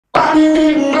I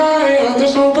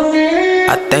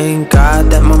thank God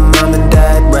that my mom and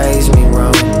dad raised me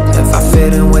wrong. If I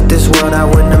fit in with this world, I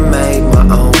wouldn't have made my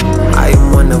own. I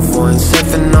am one of one,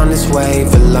 surfing on this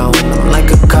wave alone. I'm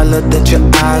like a color that your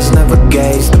eyes never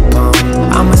gazed upon.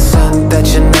 I'm a scent that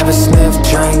you never sniffed,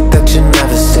 drink that you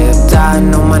never sipped. I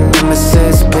know my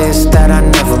nemesis, pissed that I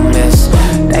never miss.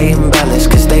 They embellish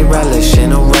cause they relish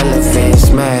in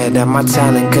irrelevance. Mad at my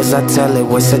talent cause I tell it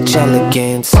with such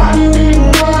elegance. I'm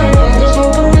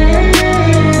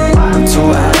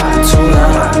too high, I'm too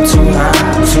high, I'm too high,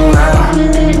 I'm too high.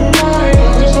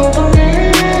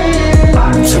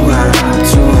 I'm too high, I'm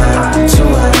too high, I'm too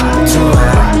high, I'm too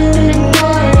high.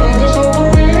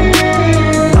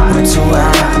 I'm too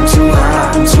high, I'm too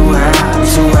high, I'm too high, I'm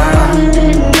too high.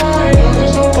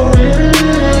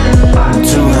 I'm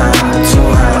too high, I'm too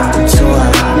high, I'm too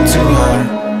high, I'm too high.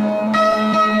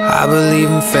 I believe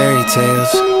in fairy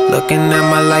tales. Looking at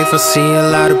my life, I see a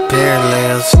lot of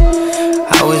parallels.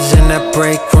 I was in that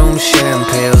break room sharing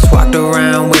pills. Walked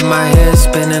around with my head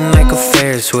spinning like a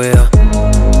Ferris wheel.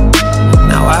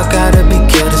 Now I gotta be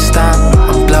killed to stop.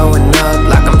 I'm blowing up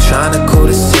like I'm trying to cool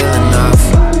the ceiling off.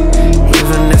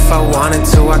 Even if I wanted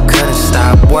to, I couldn't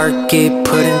stop. Work get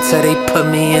put until they put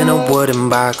me in a wooden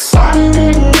box. I'm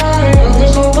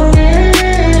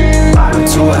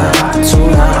too high, I'm too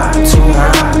high, I'm too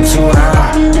high, I'm too high.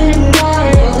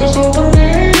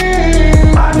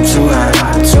 I'm too high,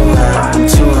 I'm too high, I'm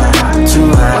too high, I'm too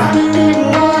high.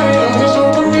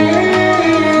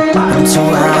 I'm too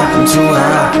high, I'm too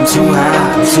high, I'm too high,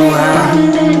 I'm too high.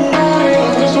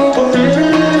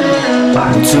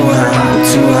 I'm too high, I'm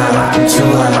too high, I'm too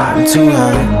high, I'm too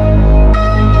high.